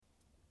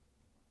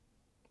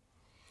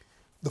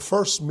The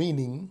first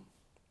meaning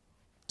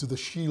to the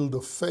shield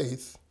of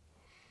faith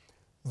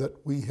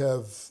that we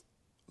have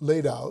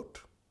laid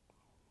out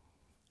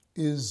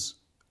is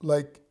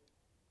like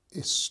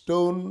a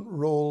stone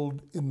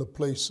rolled in the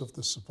place of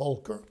the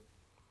sepulchre.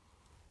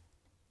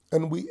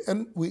 And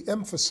we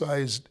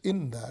emphasized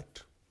in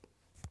that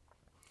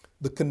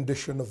the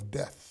condition of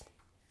death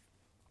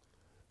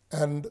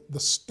and the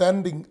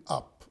standing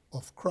up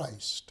of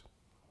Christ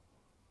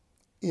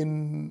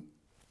in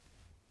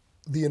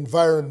the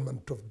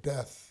environment of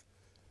death,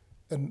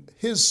 and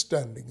his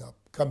standing up,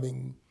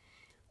 coming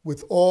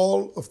with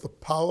all of the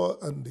power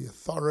and the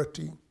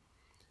authority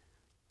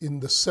in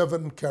the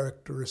 7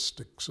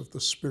 characteristics of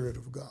the Spirit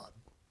of God.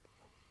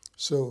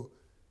 So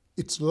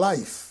it's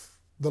life,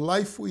 the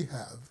life we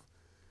have,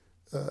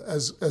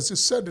 as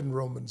is said in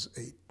Romans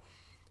 8.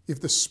 If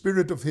the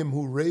Spirit of him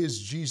who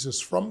raised Jesus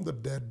from the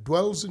dead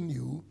dwells in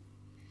you,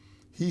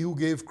 he who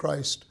gave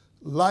Christ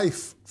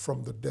life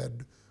from the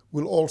dead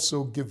will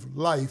also give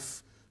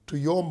life to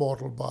your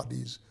mortal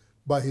bodies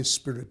by his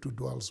Spirit who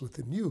dwells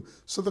within you.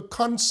 So the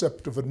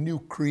concept of a new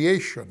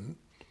creation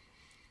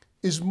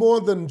is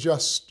more than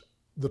just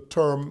the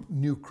term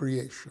new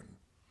creation.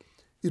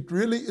 It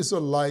really is a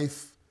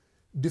life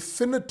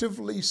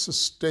definitively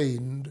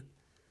sustained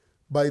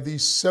by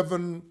these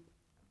 7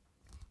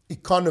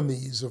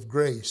 economies of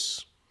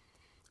grace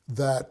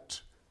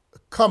that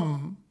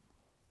come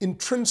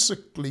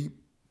intrinsically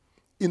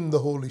in the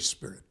Holy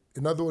Spirit.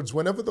 In other words,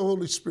 whenever the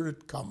Holy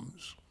Spirit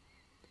comes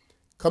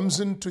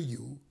into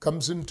you,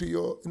 comes into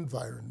your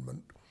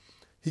environment,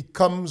 he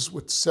comes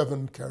with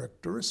 7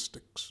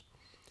 characteristics.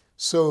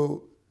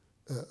 So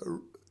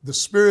the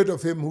Spirit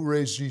of him who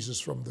raised Jesus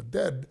from the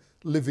dead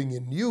living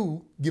in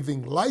you,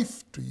 giving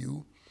life to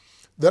you,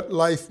 that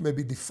life may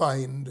be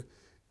defined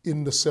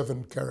in the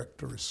 7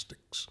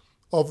 characteristics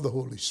of the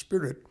Holy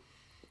Spirit,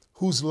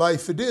 whose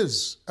life it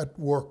is at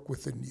work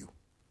within you.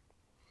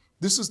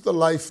 This is the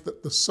life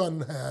that the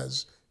Son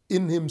has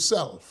in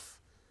himself,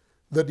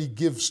 that he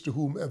gives to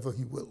whomever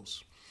he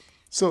wills.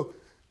 So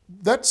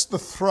that's the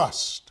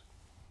thrust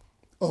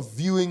of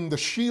viewing the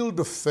shield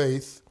of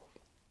faith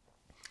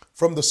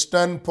from the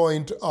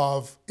standpoint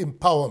of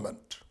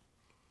empowerment,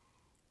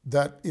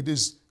 that it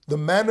is the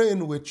manner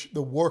in which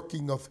the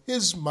working of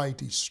his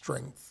mighty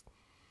strength,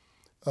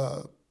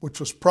 which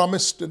was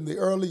promised in the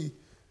early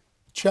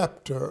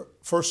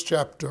first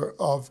chapter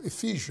of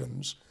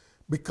Ephesians,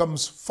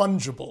 becomes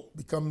fungible,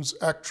 becomes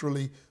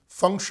actually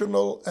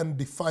functional and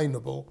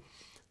definable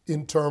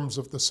in terms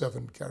of the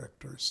 7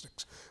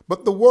 characteristics.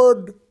 But the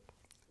word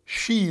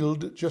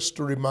shield, just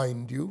to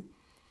remind you,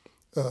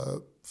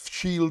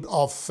 shield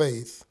of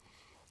faith,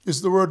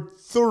 is the word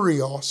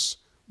thurios,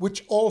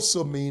 which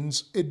also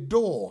means a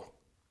door.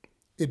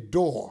 A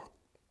door.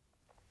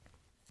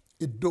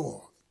 A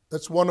door.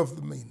 That's one of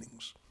the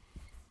meanings.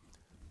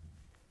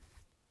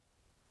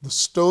 The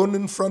stone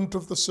in front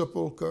of the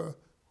sepulchre,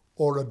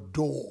 or a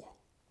door.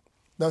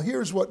 Now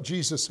here's what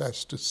Jesus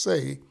has to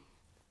say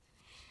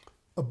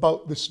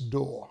about this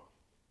door.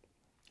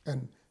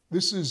 And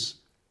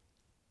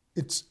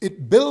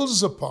it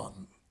builds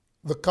upon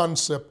the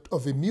concept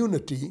of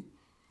immunity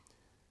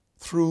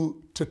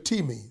through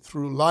tatimi,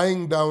 through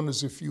lying down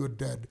as if you were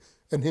dead,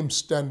 and him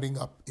standing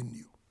up in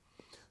you.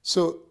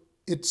 So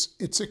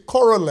it's a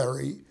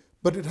corollary,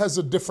 but it has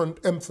a different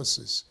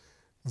emphasis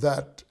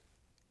that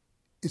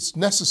it's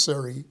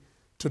necessary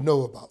to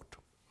know about.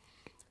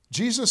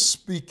 Jesus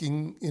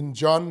speaking in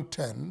John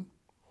 10,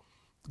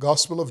 the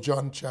Gospel of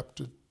John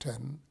chapter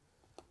 10,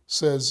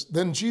 says,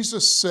 "Then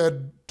Jesus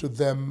said to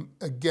them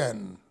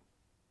again,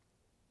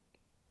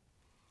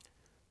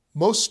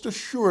 'Most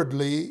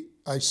assuredly,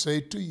 I say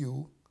to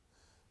you,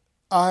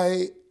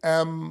 I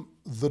am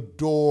the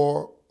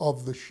door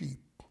of the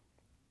sheep.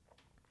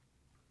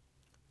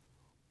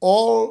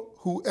 All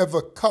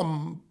whoever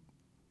came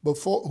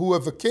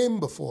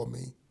before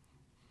me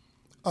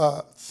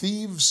are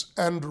thieves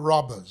and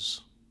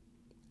robbers,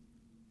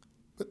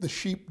 but the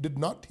sheep did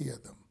not hear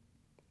them.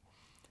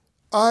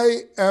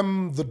 I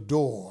am the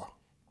door.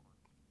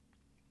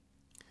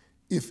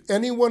 If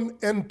anyone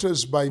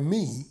enters by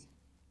me,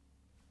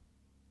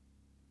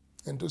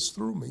 enters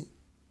through me,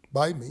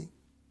 by me,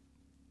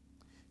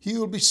 he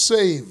will be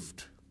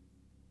saved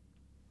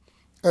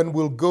and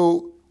will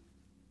go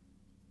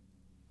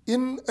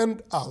in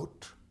and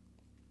out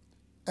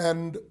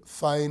and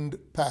find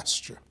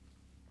pasture.'"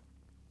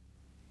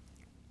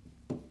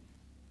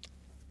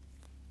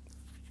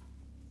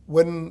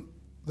 When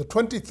the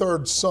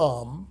 23rd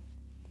Psalm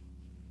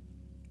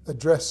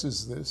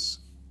addresses this,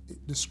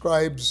 it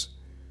describes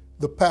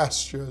the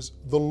pastures.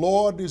 "The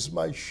Lord is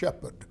my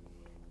shepherd.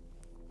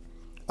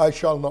 I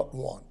shall not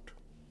want.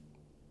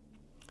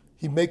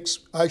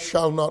 I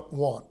shall not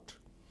want.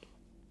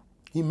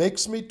 He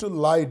makes me to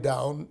lie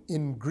down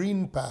in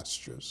green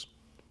pastures.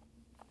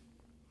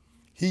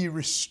 He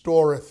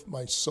restoreth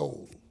my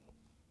soul.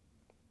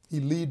 He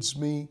leads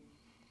me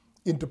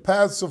into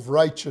paths of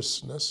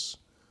righteousness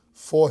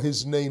for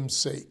his name's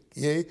sake.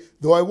 Yea,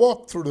 though I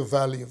walk through the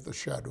valley of the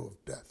shadow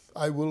of death,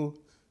 I will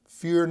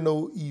fear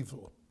no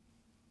evil,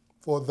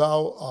 for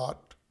thou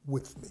art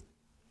with me.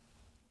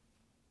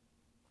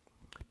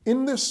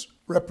 In this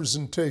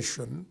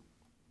representation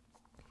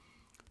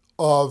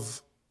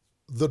of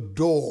the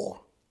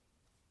door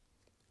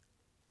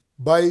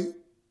by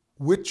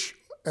which,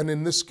 and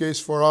in this case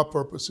for our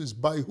purposes,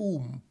 by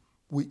whom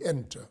we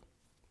enter,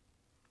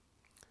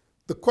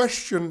 the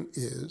question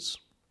is,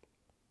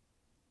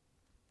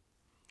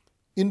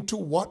 into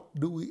what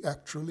do we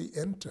actually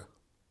enter?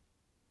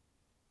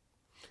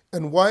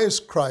 And why is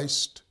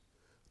Christ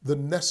the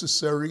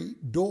necessary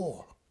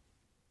door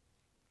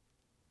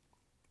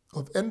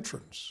of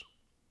entrance?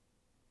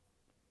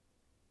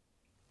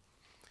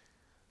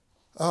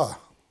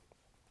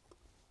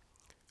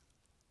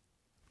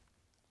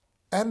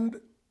 And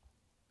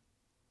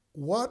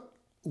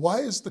why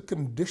is the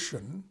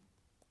condition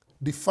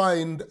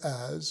defined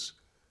as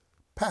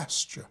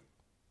pasture?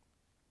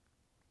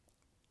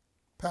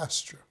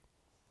 Pasture.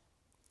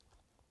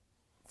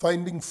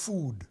 Finding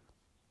food.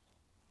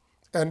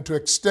 And to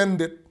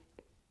extend it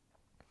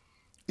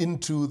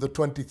into the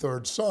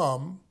 23rd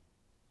Psalm,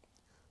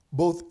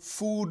 both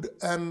food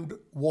and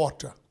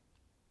water.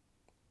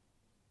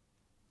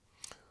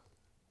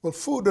 Well,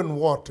 food and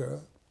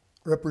water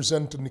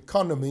represent an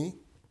economy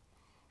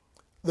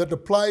that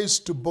applies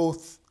to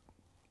both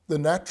the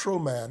natural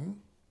man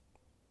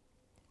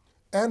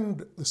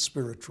and the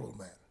spiritual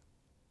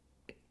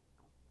man.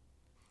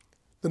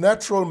 The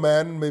natural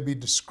man may be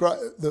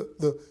described,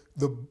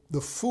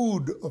 the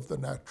food of the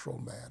natural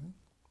man,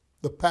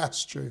 the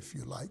pasture, if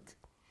you like,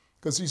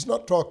 because he's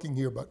not talking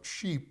here about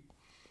sheep,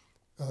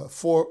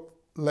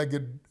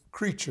 four-legged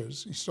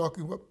creatures. He's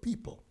talking about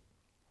people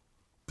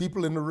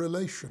in a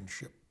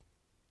relationship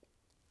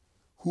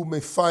who may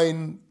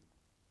find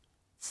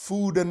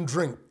food and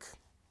drink.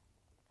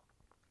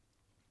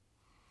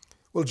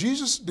 Well,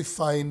 Jesus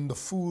defined the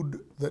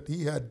food that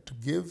he had to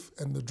give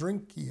and the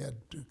drink he had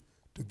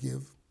to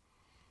give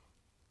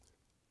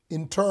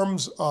in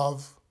terms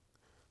of,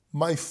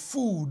 my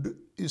food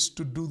is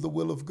to do the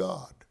will of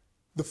God.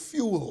 The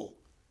fuel,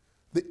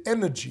 the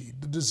energy,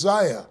 the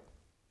desire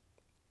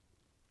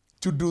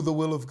to do the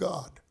will of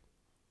God.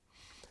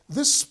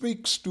 This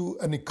speaks to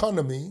an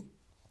economy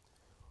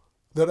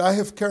that I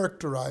have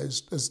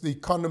characterized as the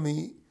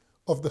economy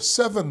of the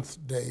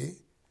seventh day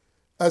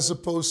as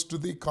opposed to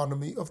the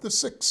economy of the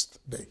sixth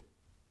day.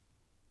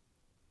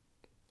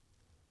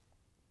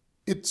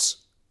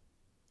 It's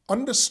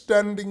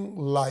understanding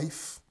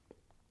life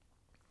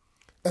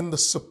and the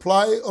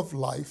supply of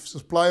life,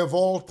 supply of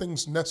all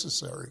things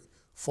necessary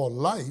for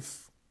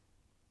life,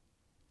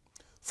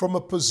 from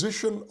a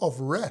position of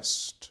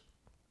rest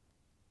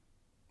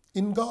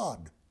in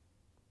God.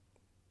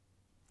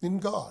 In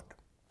God.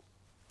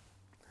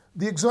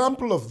 The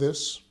example of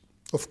this,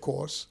 of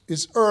course,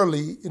 is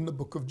early in the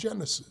book of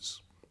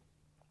Genesis,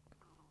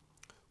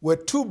 where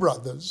two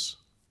brothers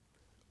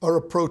are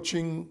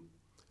approaching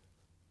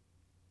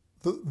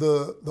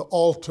the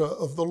altar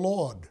of the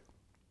Lord,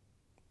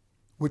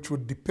 which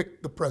would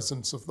depict the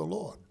presence of the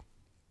Lord.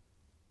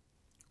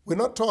 We're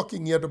not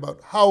talking yet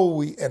about how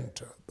we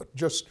enter, but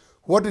just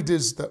what it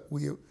is that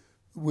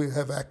we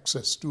have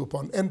access to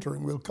upon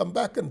entering. We'll come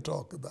back and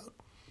talk about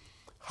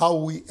how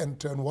we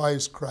enter and why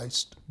is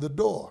Christ the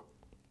door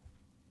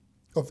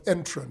of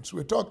entrance.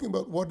 We're talking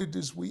about what it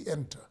is we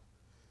enter.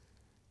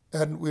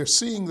 And we're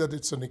seeing that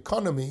it's an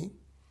economy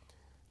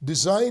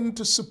designed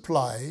to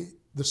supply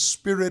the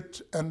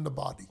spirit and the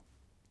body,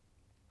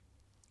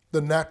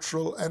 the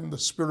natural and the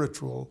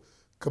spiritual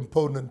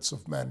components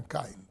of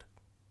mankind.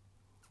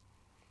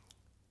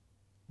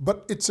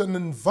 But it's an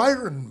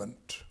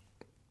environment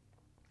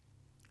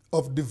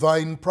of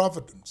divine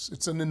providence.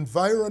 It's an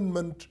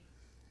environment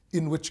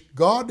in which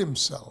God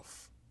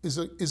himself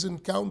is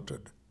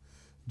encountered.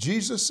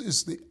 Jesus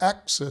is the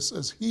access,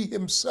 as he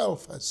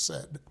himself has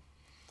said,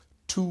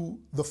 to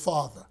the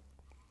Father.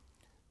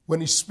 When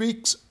he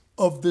speaks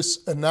of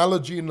this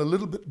analogy in a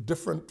little bit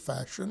different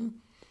fashion,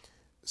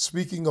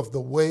 speaking of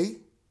the way,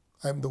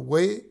 I am the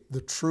way,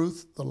 the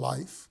truth, the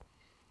life,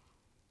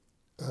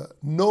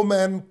 no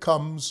man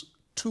comes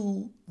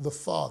to the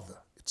Father.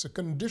 It's a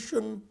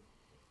condition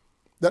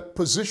that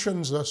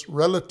positions us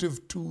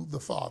relative to the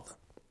Father.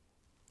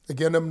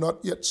 Again, I'm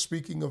not yet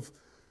speaking of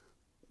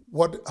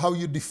how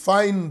you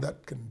define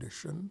that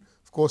condition.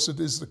 Of course, it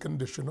is the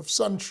condition of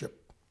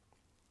sonship.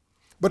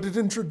 But it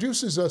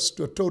introduces us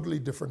to a totally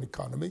different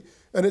economy,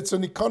 and it's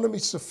an economy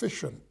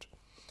sufficient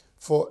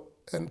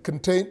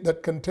that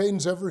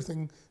contains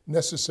everything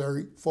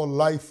necessary for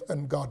life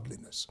and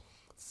godliness.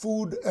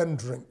 Food and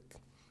drink.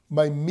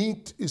 My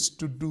meat is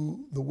to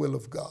do the will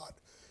of God.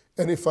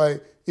 And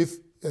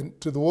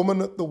and to the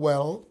woman at the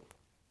well,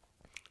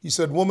 he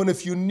said, "Woman,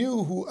 if you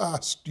knew who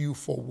asked you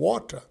for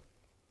water,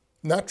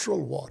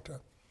 natural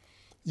water,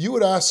 you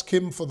would ask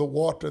him for the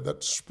water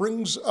that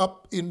springs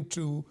up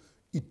into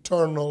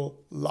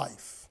eternal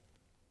life."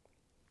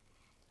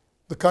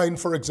 The kind,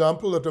 for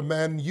example, that a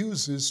man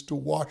uses to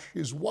wash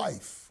his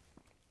wife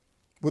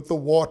with the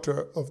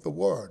water of the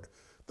word.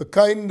 The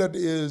kind that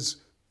is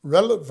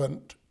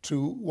relevant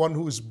to one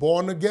who is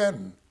born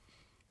again,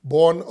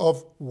 born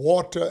of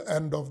water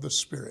and of the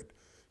Spirit.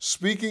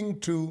 speaking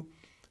to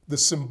the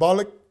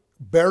symbolic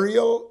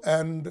burial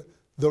and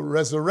the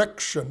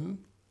resurrection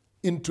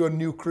into a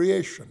new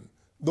creation,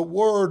 the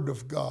Word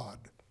of God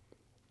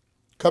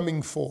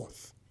coming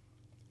forth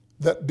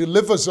that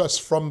delivers us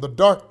from the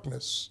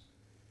darkness,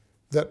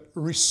 that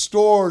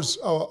restores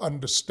our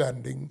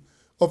understanding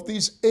of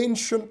these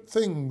ancient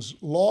things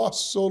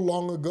lost so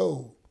long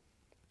ago,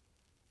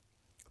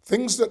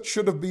 things that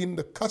should have been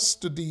the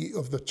custody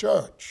of the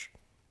church,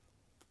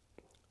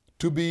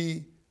 to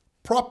be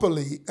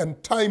properly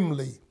and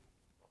timely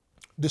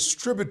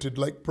distributed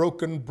like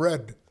broken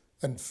bread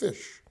and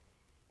fish,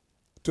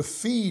 to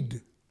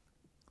feed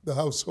the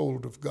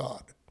household of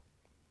God,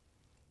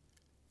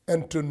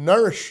 and to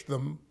nourish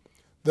them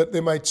that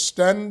they might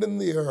stand in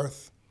the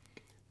earth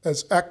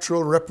as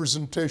actual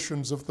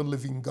representations of the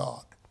living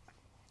God.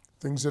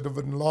 Things that have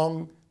been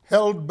long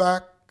held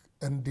back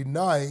and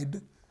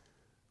denied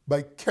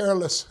by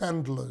careless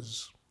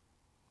handlers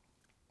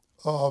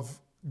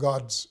of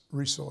God's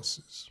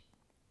resources.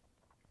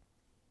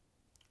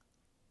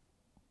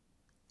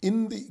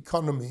 In the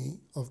economy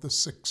of the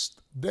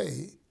sixth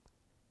day,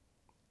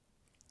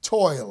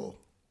 toil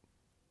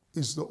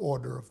is the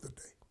order of the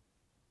day.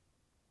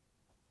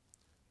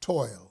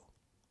 Toil.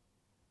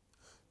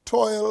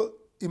 Toil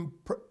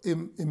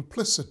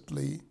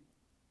implicitly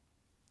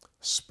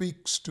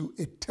speaks to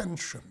a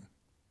tension.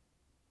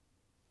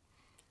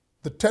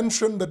 The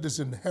tension that is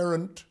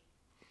inherent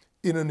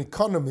in an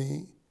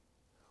economy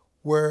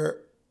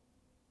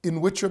in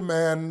which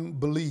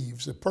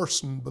a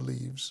person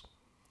believes,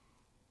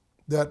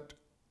 that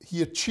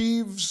he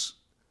achieves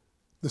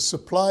the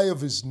supply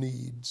of his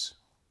needs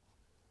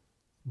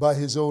by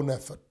his own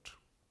effort,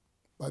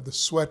 by the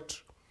sweat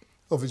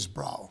of his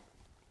brow.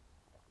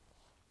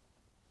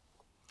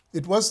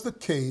 It was the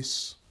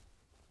case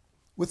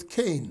with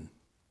Cain.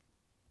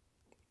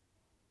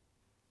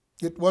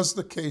 It was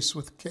the case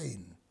with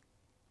Cain.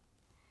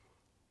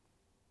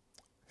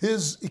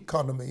 His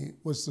economy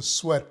was the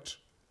sweat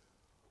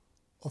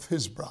of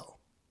his brow,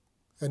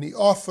 and he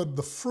offered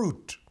the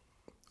fruit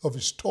of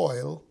his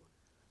toil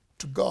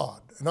to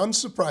God. And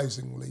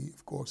unsurprisingly,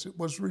 of course, it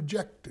was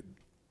rejected.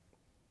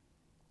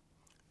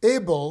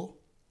 Abel,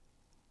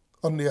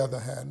 on the other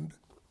hand,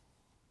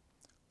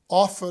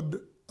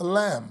 offered a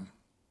lamb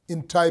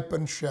in type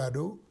and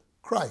shadow,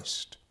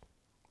 Christ,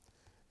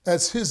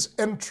 as his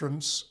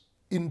entrance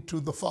into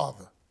the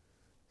Father.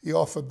 He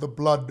offered the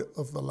blood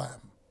of the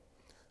lamb,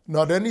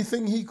 not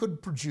anything he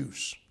could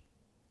produce,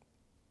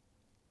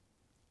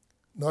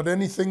 not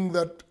anything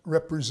that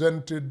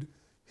represented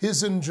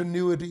his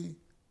ingenuity,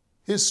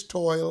 his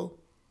toil,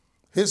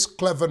 his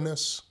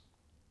cleverness,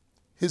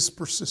 his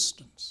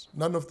persistence,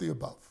 none of the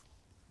above.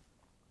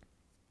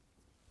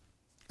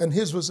 And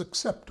his was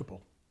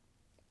acceptable.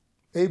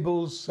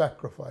 Abel's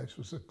sacrifice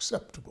was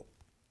acceptable.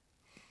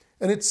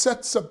 And it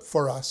sets up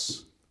for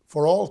us,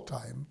 for all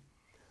time,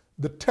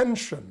 the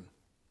tension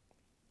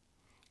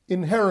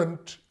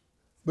inherent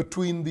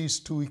between these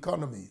two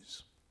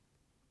economies.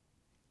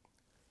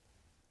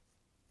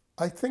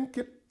 I think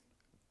it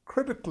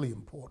critically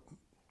important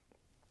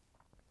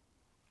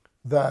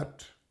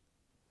that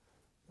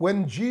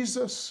when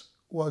Jesus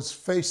was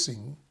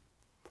facing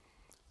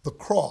the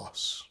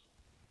cross,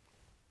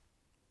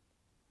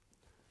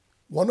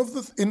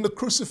 in the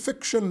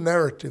crucifixion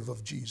narrative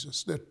of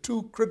Jesus, there are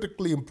two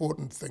critically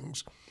important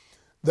things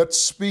that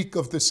speak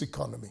of this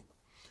economy.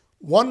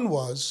 One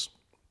was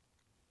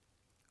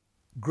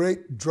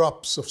great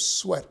drops of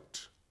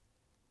sweat,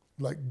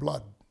 like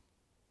blood.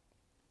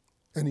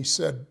 And he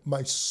said,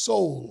 "My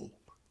soul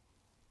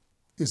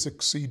is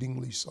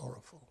exceedingly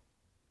sorrowful."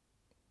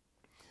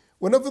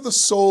 Whenever the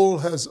soul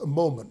has a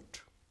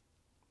moment,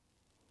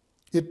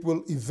 it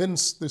will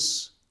evince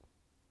this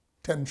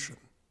tension.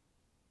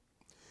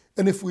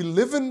 And if we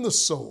live in the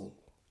soul,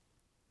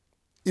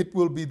 it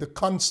will be the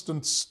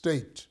constant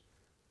state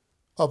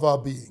of our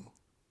being.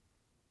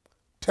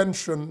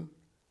 Tension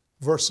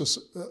versus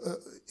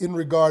in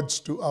regards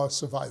to our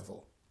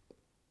survival.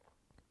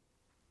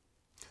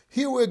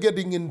 Here we're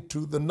getting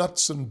into the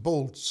nuts and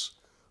bolts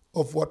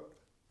of what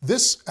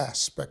this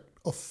aspect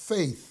of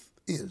faith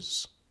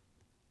is.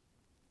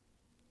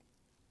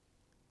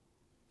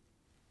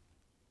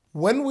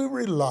 When we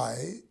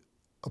rely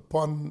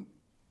upon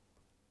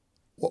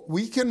what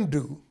we can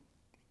do,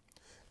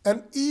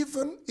 and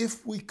even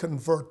if we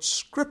convert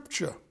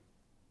Scripture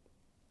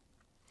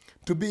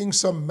to being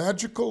some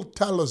magical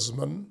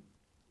talisman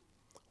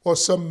or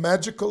some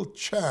magical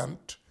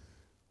chant,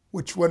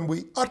 which when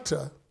we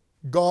utter,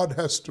 God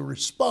has to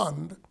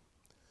respond,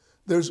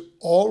 there's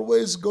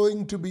always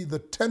going to be the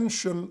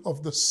tension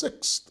of the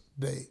sixth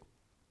day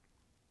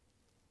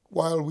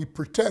while we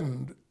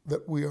pretend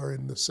that we are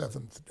in the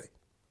seventh day.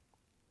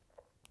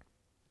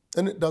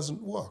 And it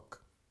doesn't work.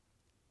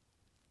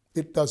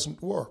 It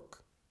doesn't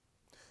work.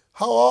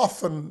 How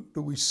often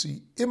do we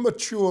see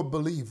immature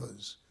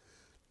believers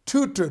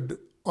tutored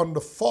on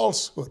the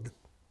falsehood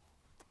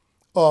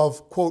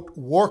of, quote,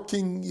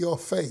 working your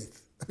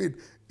faith? I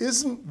mean,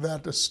 isn't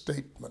that a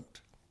statement?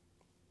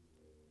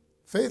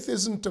 Faith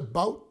isn't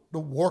about the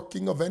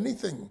working of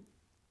anything.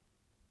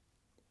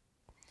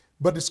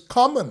 But it's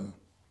common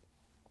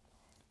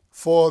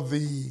for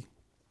the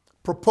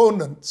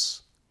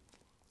proponents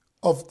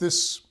of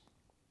this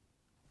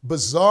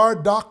bizarre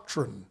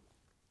doctrine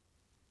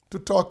to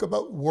talk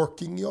about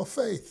working your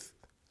faith.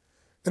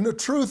 And the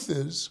truth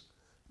is,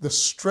 the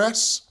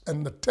stress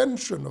and the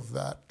tension of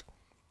that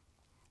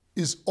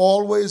is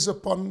always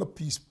upon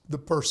the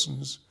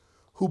persons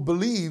who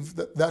believe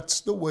that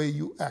that's the way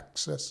you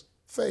access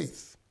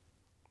faith.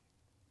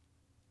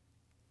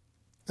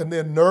 And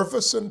they're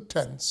nervous and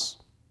tense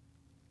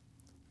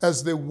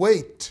as they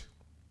wait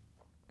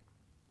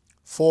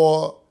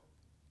for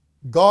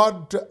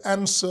God to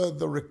answer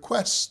the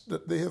request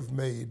that they have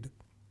made.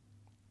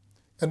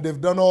 And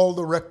they've done all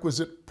the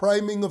requisite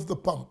priming of the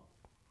pump.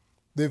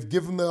 They've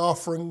given their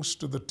offerings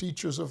to the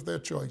teachers of their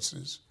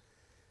choices.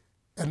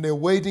 And they're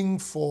waiting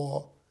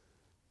for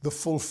the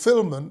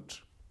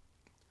fulfillment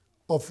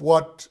of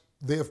what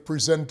they have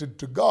presented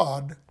to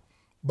God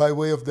by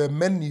way of their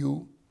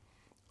menu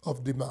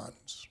of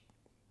demands.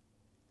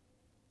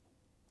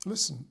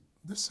 Listen,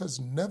 this has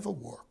never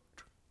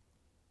worked.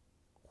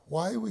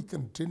 Why we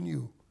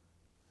continue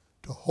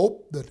to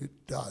hope that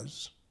it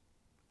does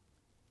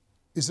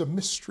is a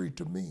mystery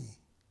to me.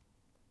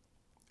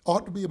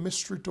 Ought to be a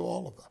mystery to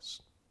all of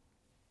us.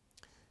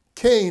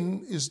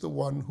 Cain is the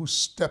one who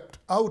stepped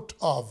out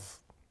of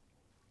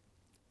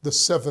the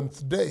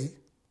seventh day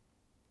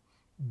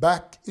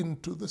back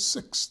into the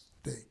sixth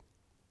day.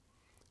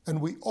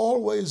 And we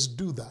always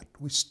do that.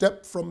 We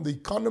step from the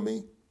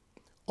economy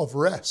of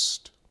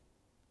rest,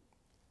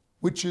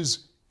 which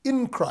is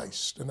in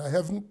Christ, and I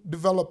haven't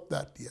developed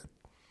that yet.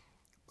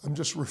 I'm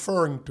just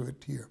referring to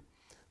it here.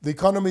 The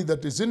economy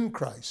that is in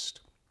Christ,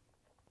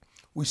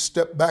 we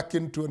step back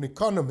into an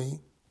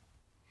economy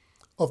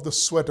of the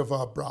sweat of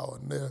our brow.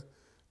 And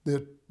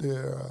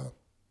there are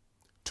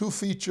two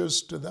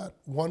features to that.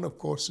 One, of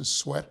course, is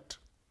sweat,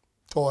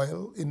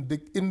 toil,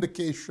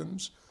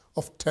 indications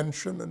of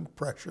tension and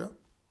pressure.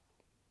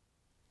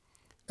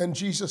 And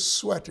Jesus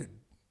sweated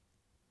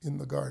in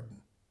the garden,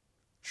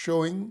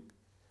 showing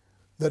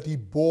that he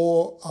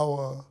bore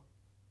our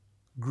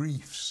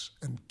griefs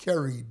and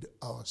carried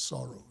our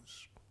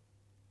sorrows.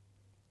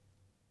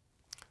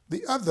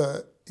 The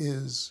other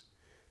is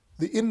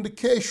the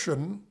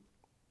indication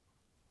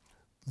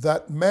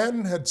that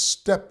man had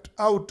stepped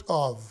out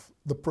of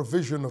the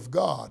provision of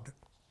God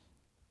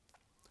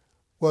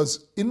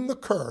was in the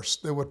curse.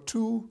 There were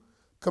two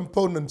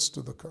components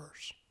to the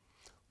curse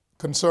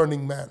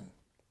concerning man.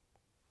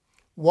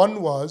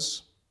 One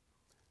was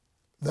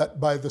that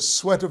by the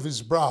sweat of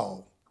his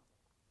brow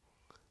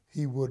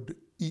he would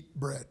eat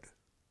bread.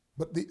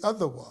 But the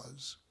other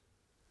was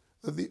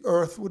that the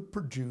earth would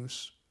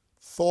produce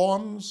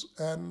thorns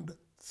and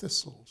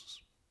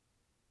thistles.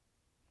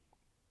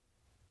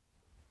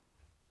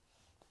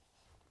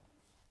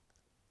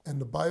 And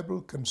the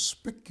Bible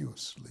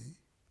conspicuously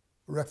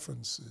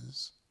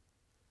references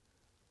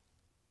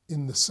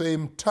in the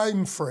same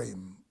time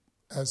frame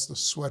as the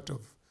sweat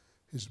of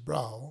his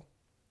brow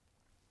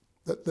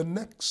that the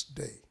next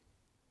day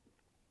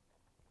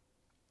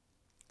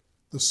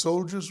the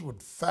soldiers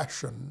would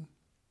fashion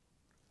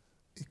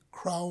a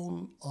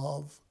crown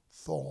of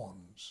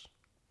thorns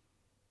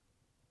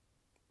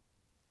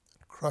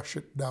and crush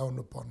it down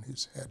upon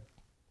his head,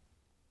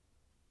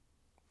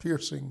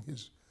 piercing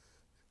his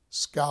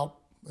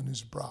scalp and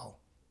his brow.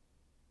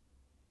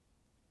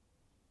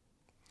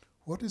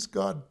 What is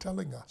God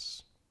telling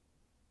us?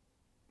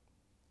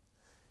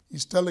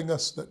 He's telling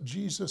us that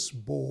Jesus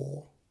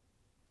bore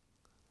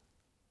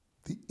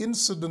the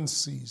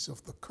incidences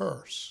of the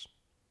curse,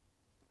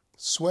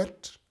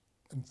 sweat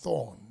and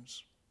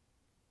thorns,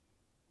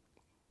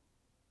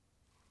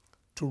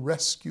 to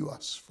rescue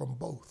us from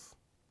both.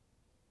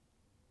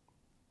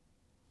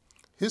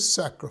 His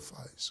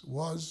sacrifice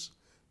was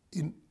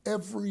in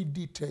every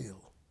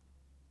detail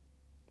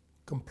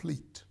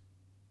complete.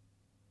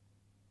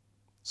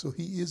 So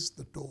he is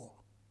the door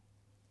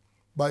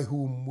by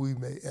whom we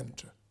may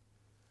enter.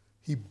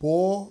 He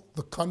bore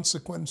the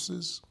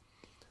consequences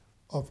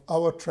of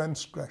our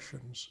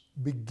transgressions,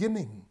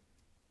 beginning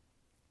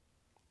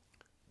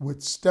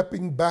with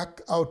stepping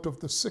back out of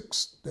the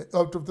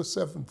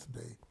seventh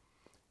day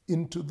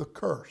into the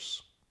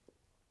curse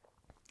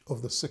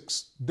of the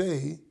sixth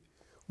day,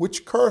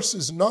 which curse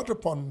is not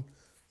upon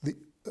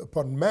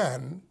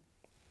man,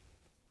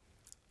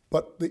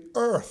 but the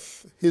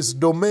earth, his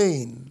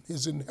domain,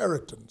 his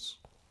inheritance,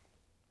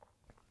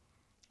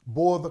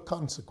 bore the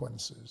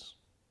consequences,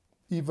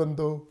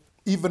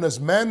 even as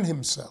man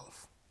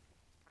himself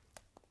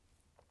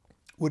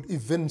would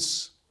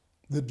evince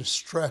the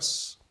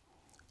distress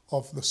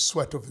of the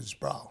sweat of his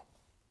brow.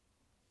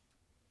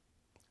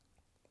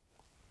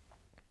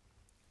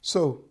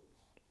 So,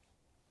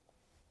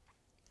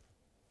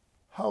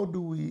 how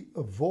do we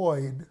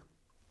avoid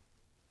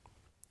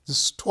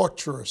this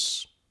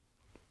torturous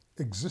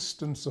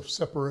existence of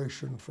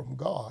separation from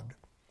God,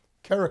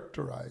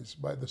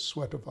 characterized by the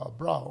sweat of our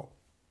brow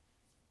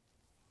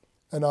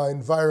and our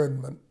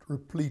environment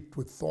replete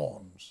with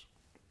thorns?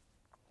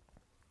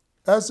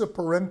 As a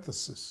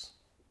parenthesis,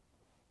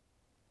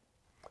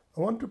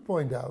 I want to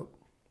point out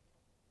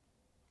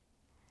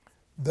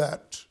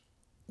that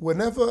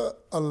whenever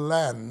a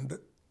land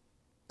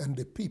and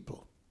a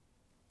people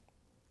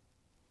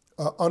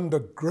are under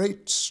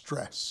great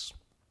stress,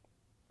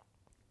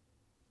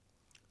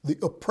 the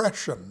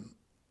oppression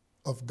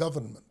of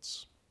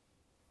governments,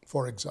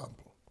 for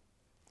example,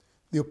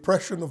 the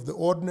oppression of the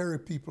ordinary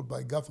people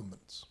by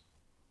governments,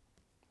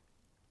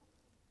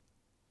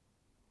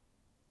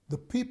 the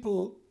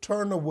people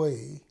turn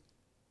away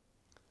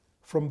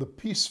from the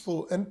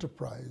peaceful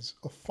enterprise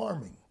of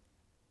farming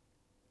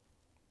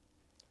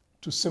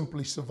to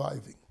simply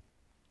surviving.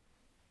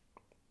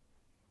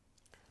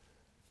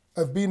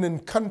 I've been in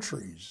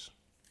countries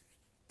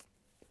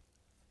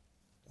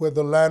where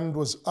the land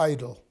was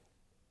idle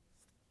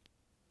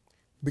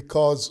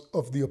because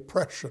of the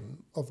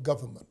oppression of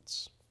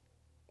governments.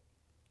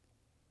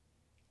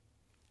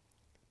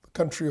 The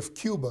country of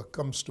Cuba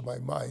comes to my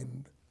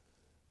mind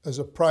as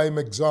a prime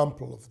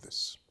example of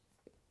this.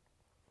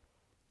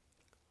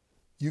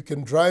 You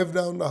can drive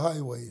down the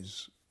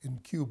highways in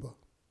Cuba,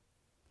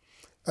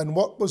 and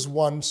what was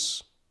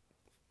once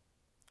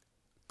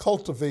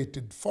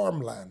cultivated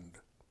farmland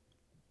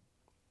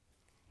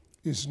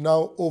is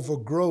now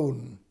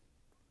overgrown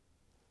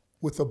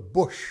with a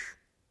bush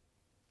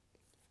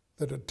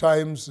that at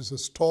times is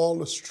as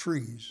tall as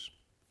trees,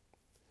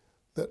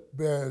 that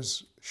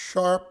bears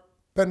sharp,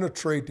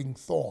 penetrating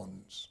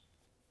thorns.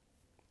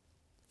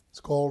 It's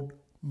called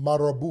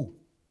marabou.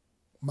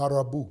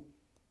 Marabou.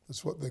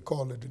 That's what they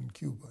call it in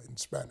Cuba, in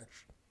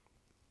Spanish.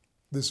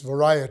 This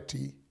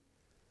variety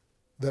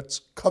that's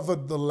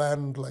covered the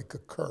land like a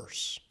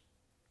curse,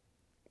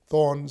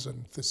 thorns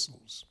and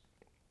thistles,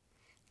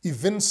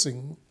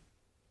 evincing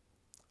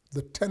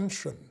the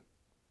tension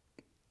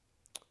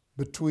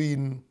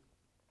between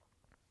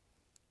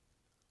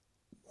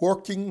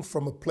working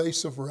from a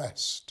place of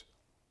rest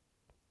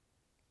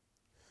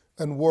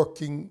and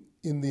working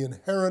in the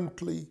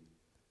inherently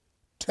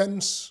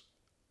tense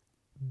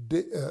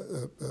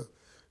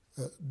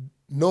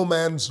no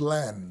man's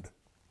land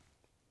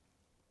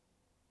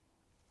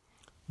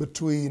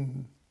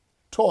between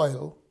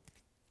toil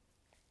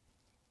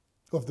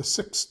of the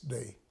sixth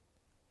day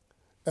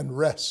and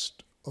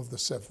rest of the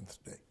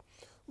seventh day.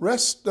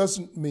 Rest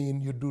doesn't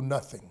mean you do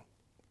nothing.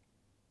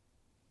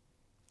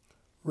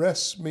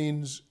 Rest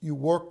means you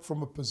work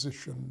from a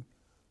position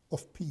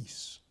of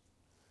peace,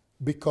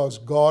 because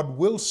God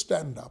will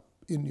stand up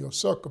in your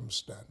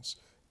circumstance,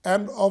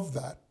 and of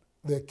that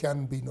there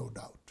can be no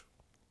doubt.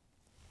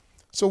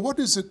 So what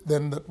is it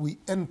then that we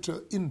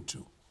enter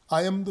into?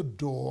 I am the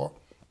door.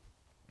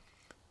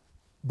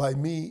 By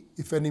me,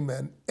 if any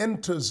man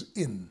enters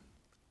in,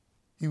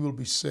 he will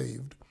be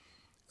saved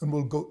and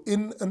will go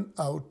in and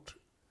out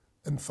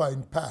and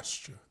find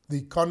pasture. The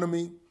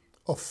economy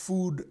of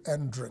food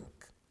and drink.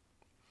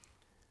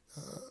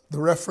 The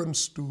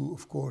reference to,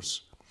 of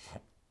course,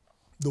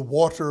 the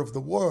water of the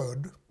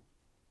Word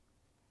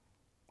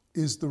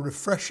is the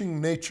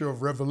refreshing nature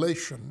of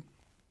revelation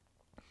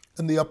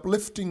and the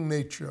uplifting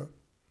nature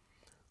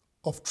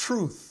of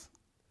truth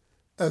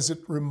as it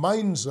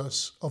reminds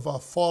us of our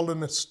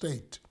fallen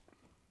estate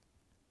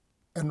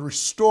and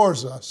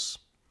restores us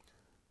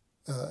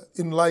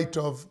in light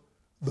of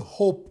the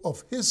hope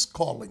of His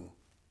calling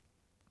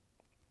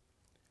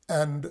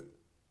and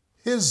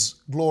His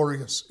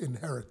glorious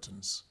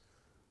inheritance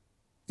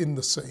in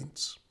the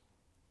saints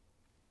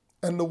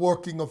and the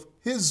working of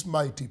His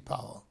mighty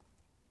power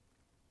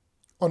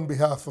on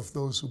behalf of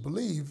those who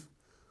believe.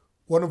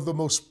 One of the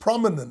most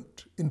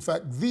prominent, in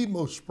fact, the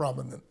most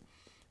prominent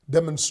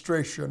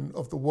demonstration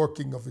of the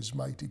working of His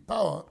mighty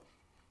power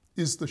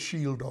is the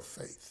shield of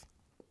faith.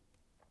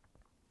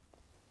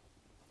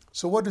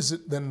 So what is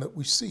it then that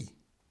we see?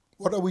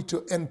 What are we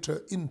to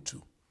enter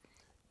into?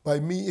 By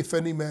me, if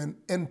any man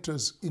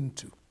enters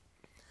into.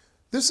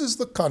 This is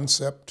the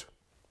concept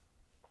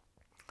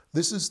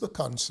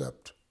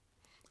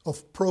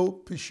of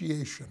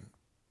propitiation.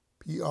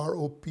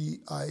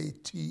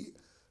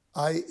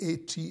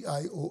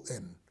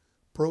 Propitiation.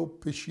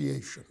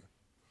 Propitiation.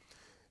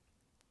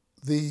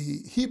 The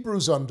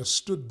Hebrews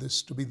understood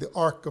this to be the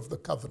Ark of the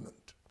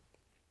Covenant.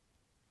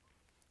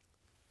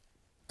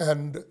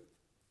 And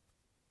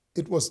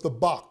it was the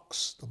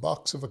box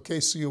of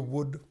acacia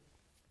wood,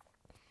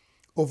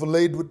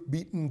 overlaid with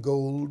beaten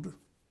gold,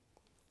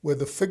 where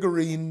the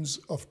figurines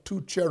of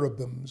two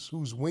cherubims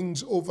whose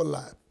wings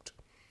overlapped,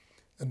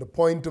 and the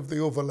point of the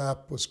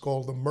overlap was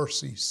called the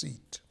mercy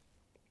seat.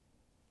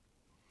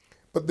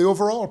 But the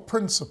overall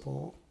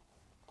principle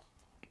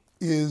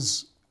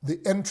is the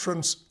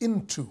entrance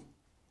into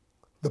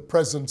the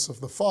presence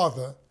of the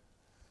Father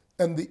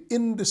and the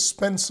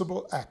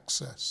indispensable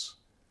access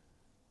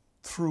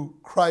through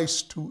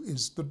Christ, who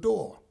is the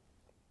door.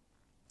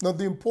 Now,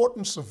 the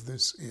importance of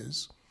this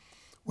is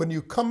when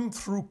you come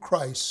through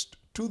Christ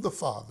to the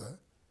Father,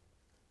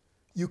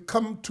 you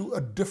come to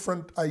a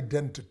different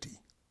identity.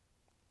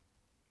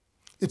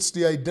 It's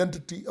the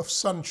identity of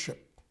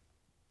sonship,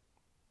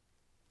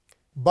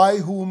 by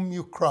whom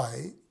you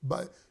cry,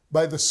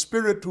 by the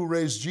Spirit who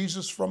raised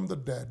Jesus from the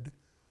dead,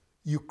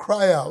 you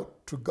cry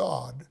out to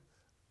God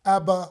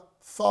Abba,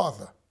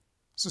 Father.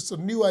 So it's a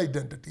new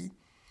identity,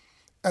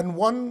 and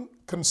one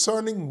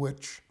concerning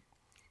which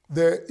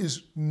there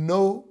is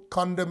no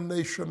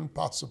condemnation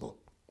possible,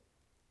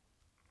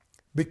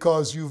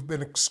 because you've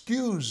been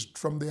excused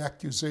from the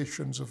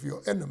accusations of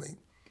your enemy.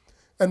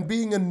 And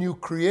being a new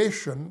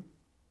creation,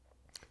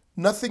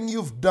 nothing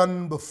you've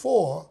done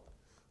before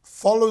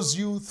follows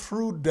you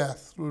through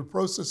death, through the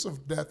process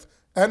of death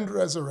and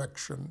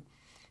resurrection,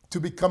 to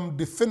become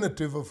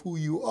definitive of who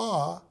you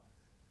are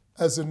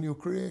as a new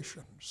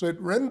creation. So it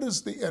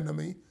renders the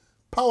enemy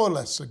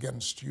powerless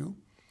against you,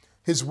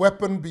 his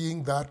weapon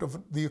being that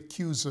of the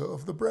accuser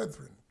of the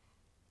brethren.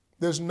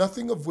 There's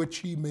nothing of which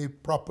he may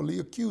properly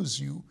accuse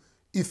you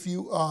if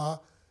you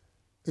are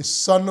a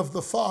son of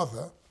the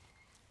Father.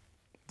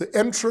 The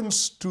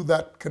entrance to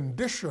that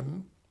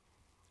condition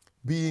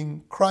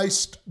being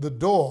Christ the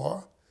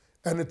door,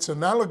 and it's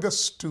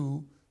analogous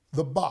to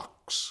the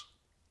box.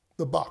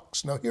 The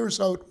box. Now here's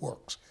how it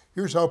works.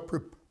 Here's how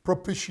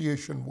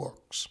propitiation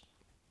works.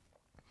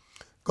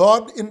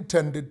 God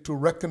intended to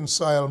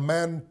reconcile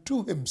man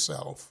to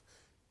himself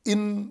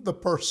in the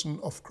person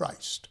of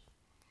Christ.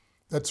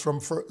 That's from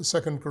 2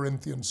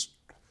 Corinthians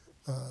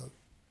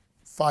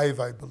 5,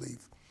 I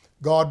believe.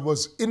 God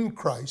was in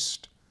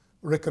Christ,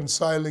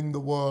 reconciling the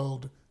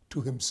world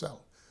to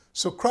himself.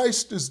 So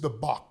Christ is the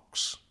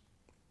box,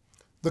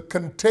 the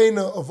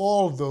container of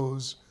all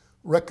those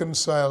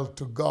reconciled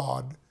to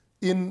God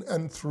in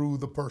and through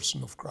the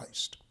person of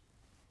Christ.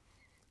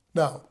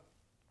 Now,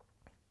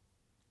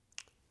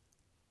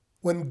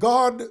 when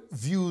God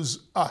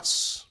views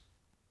us,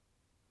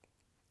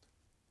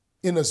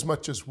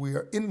 inasmuch as we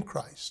are in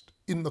Christ,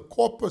 in the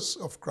corpus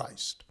of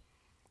Christ,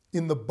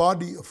 in the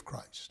body of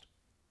Christ,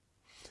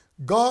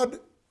 God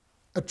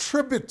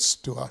attributes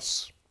to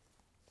us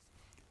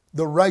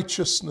the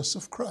righteousness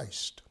of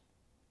Christ.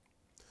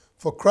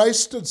 For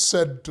Christ had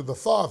said to the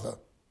Father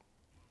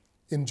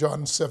in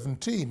John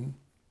 17,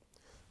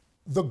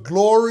 "The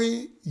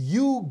glory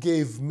you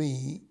gave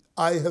me,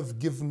 I have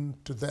given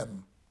to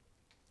them."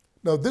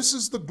 Now this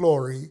is the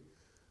glory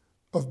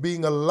of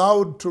being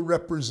allowed to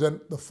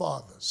represent the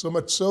Father, so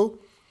much so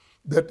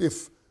that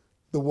if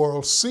the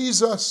world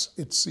sees us,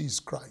 it sees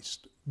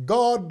Christ.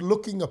 God,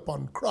 looking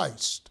upon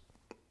Christ,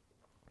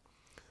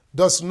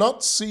 does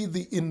not see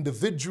the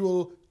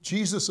individual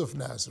Jesus of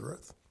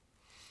Nazareth.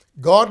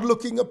 God,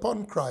 looking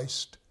upon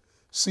Christ,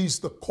 sees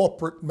the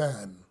corporate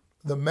man,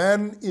 the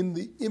man in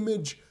the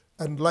image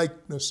and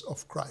likeness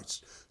of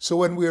Christ. So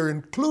when we are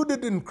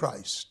included in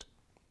Christ,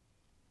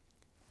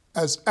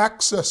 as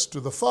access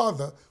to the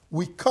Father,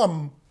 we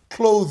come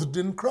clothed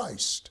in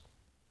Christ.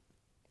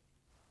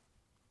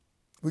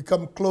 We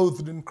come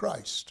clothed in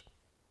Christ.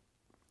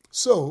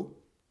 So,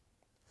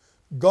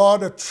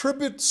 God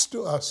attributes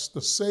to us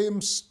the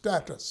same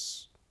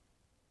status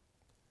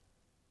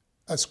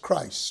as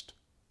Christ.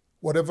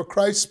 Whatever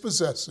Christ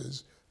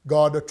possesses,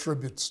 God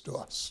attributes to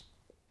us.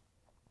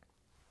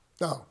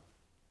 Now,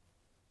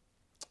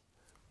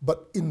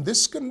 but in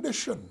this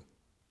condition,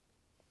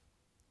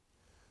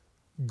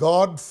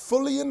 God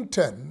fully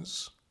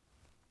intends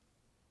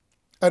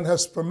and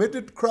has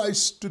permitted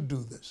Christ to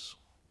do this,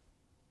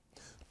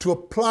 to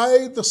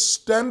apply the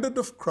standard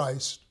of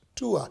Christ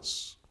to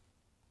us,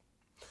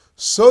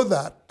 so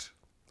that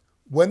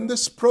when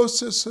this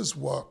process has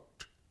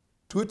worked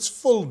to its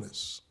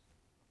fullness,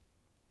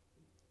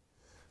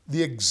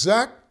 the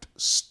exact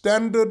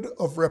standard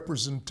of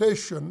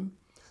representation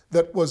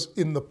that was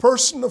in the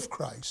person of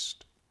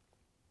Christ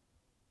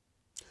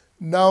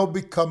now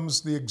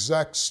becomes the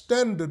exact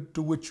standard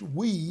to which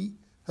we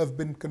have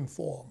been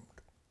conformed.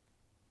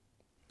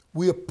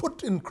 We are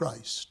put in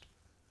Christ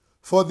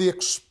for the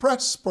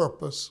express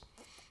purpose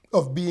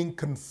of being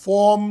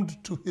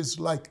conformed to his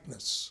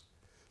likeness.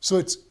 So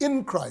it's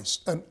in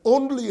Christ and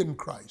only in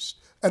Christ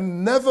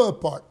and never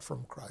apart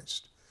from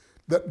Christ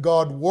that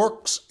God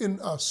works in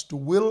us to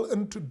will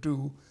and to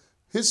do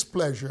his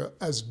pleasure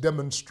as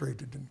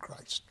demonstrated in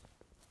Christ.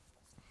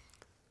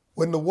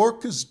 When the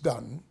work is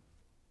done,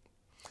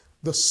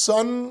 the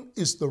Son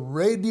is the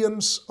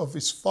radiance of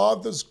his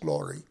Father's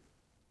glory,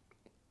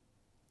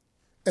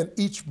 and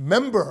each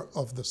member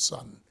of the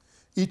Son,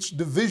 each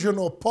division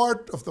or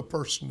part of the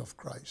person of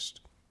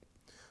Christ,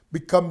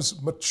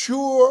 becomes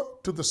mature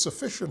to the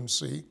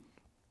sufficiency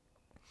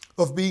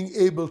of being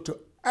able to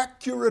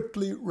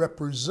accurately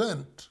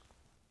represent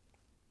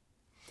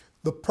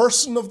the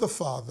person of the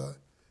Father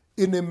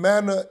in a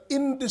manner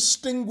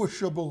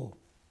indistinguishable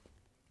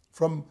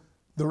from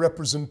the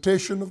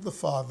representation of the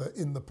Father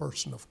in the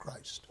person of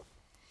Christ.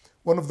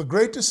 One of the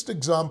greatest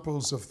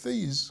examples of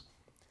these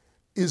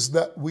is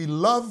that we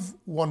love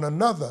one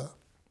another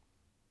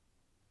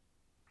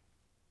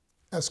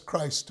as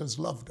Christ has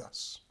loved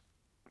us.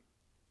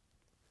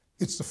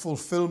 It's the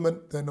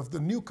fulfillment then of the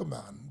new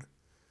command,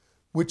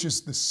 which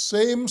is the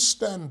same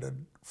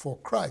standard for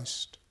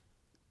Christ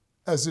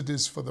as it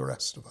is for the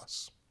rest of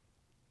us.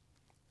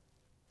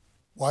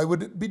 Why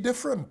would it be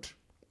different?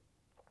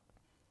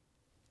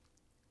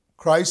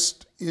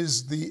 Christ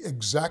is the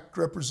exact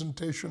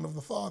representation of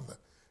the Father,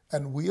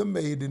 and we are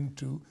made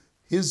into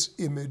his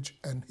image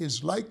and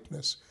his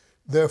likeness.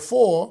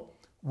 Therefore,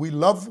 we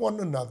love one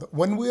another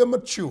when we are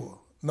mature,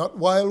 not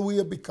while we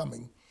are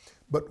becoming,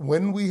 but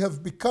when we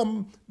have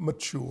become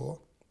mature,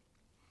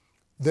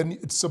 then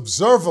it's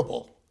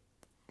observable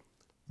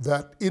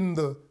that in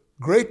the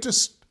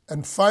greatest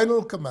and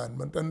final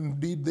commandment, and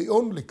indeed the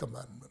only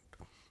commandment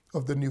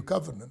of the new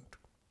covenant,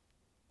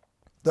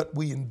 that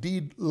we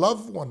indeed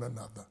love one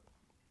another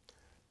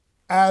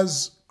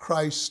as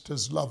Christ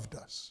has loved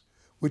us,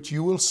 which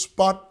you will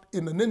spot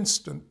in an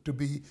instant to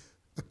be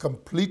a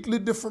completely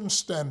different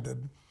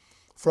standard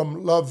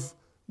from love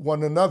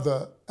one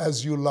another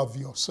as you love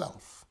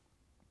yourself.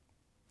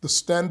 The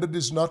standard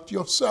is not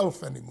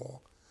yourself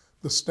anymore.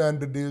 The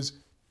standard is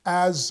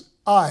as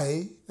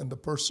I, and the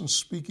person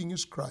speaking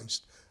is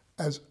Christ,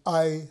 as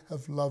I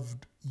have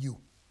loved you.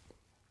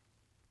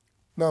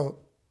 Now,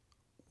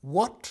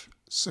 what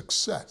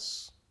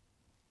success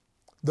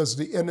does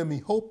the enemy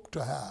hope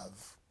to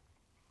have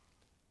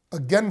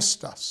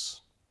against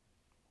us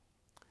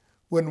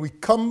when we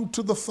come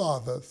to the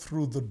Father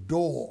through the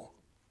door,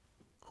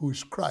 who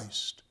is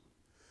Christ,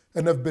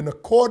 and have been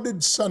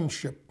accorded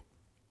sonship,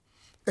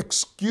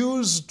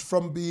 excused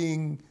from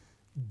being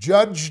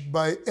judged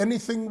by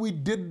anything we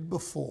did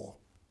before,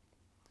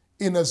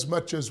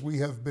 inasmuch as we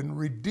have been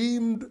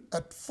redeemed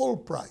at full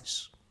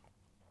price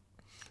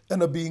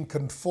and are being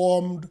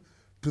conformed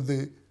to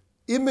the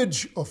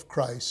image of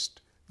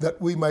Christ, that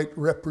we might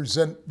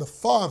represent the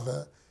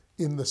Father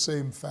in the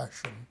same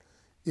fashion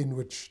in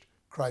which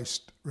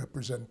Christ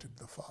represented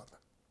the Father.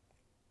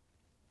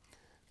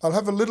 I'll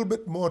have a little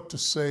bit more to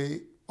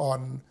say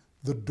on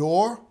the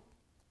door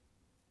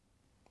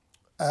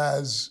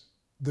as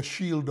the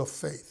shield of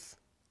faith.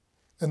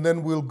 And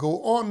then we'll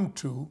go on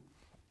to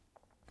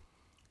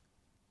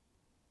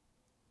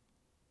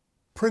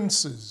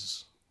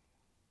princes,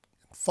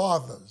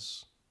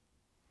 fathers,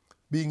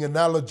 being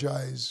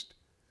analogized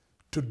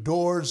to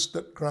doors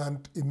that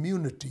grant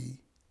immunity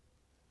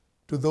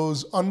to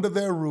those under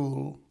their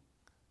rule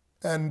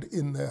and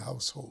in their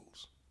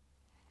households.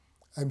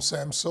 I'm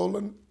Sam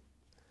Solan.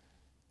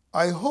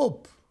 I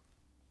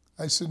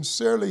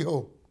sincerely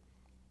hope,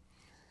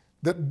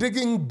 that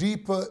digging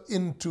deeper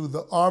into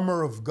the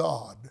armor of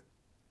God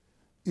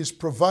is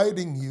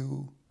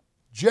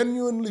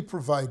genuinely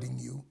providing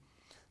you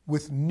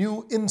with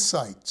new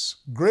insights,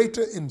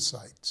 greater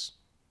insights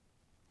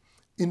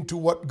into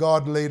what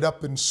God laid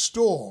up in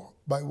store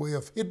by way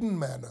of hidden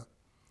manna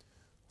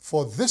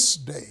for this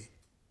day,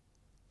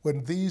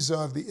 when these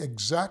are the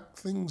exact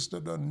things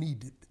that are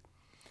needed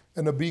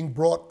and are being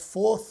brought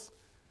forth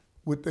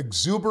with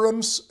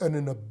exuberance and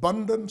in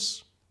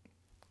abundance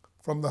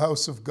from the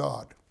house of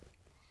God.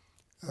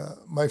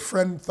 My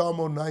friend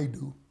Thamo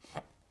Naidu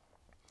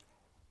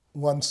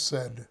once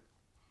said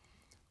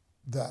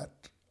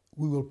that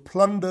we will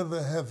plunder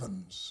the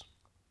heavens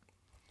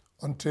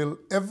until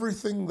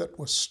everything that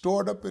was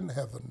stored up in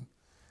heaven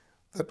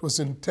that was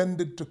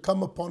intended to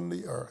come upon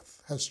the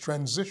earth has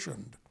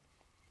transitioned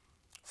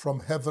from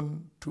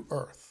heaven to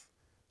earth,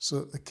 so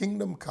that the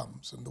kingdom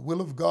comes and the will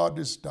of God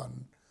is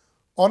done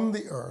on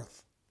the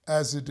earth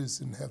as it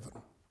is in heaven.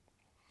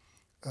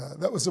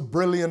 That was a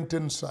brilliant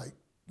insight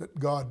that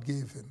God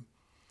gave him.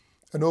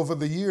 And over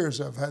the years,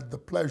 I've had the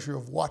pleasure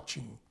of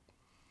watching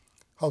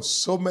how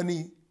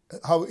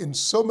in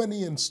so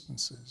many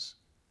instances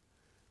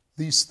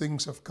these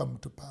things have come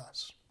to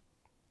pass.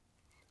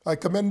 I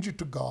commend you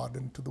to God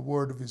and to the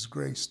word of his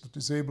grace that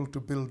is able to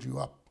build you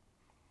up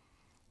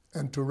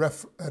and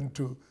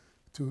to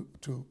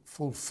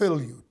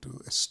fulfill you,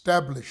 to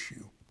establish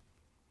you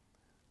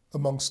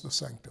amongst the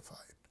sanctified.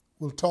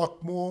 We'll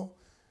talk more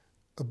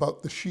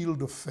about the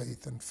shield of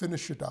faith and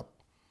finish it up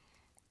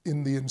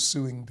in the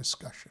ensuing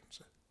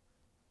discussions.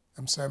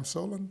 I'm Sam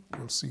Solan.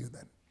 We'll see you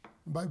then.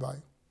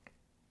 Bye-bye.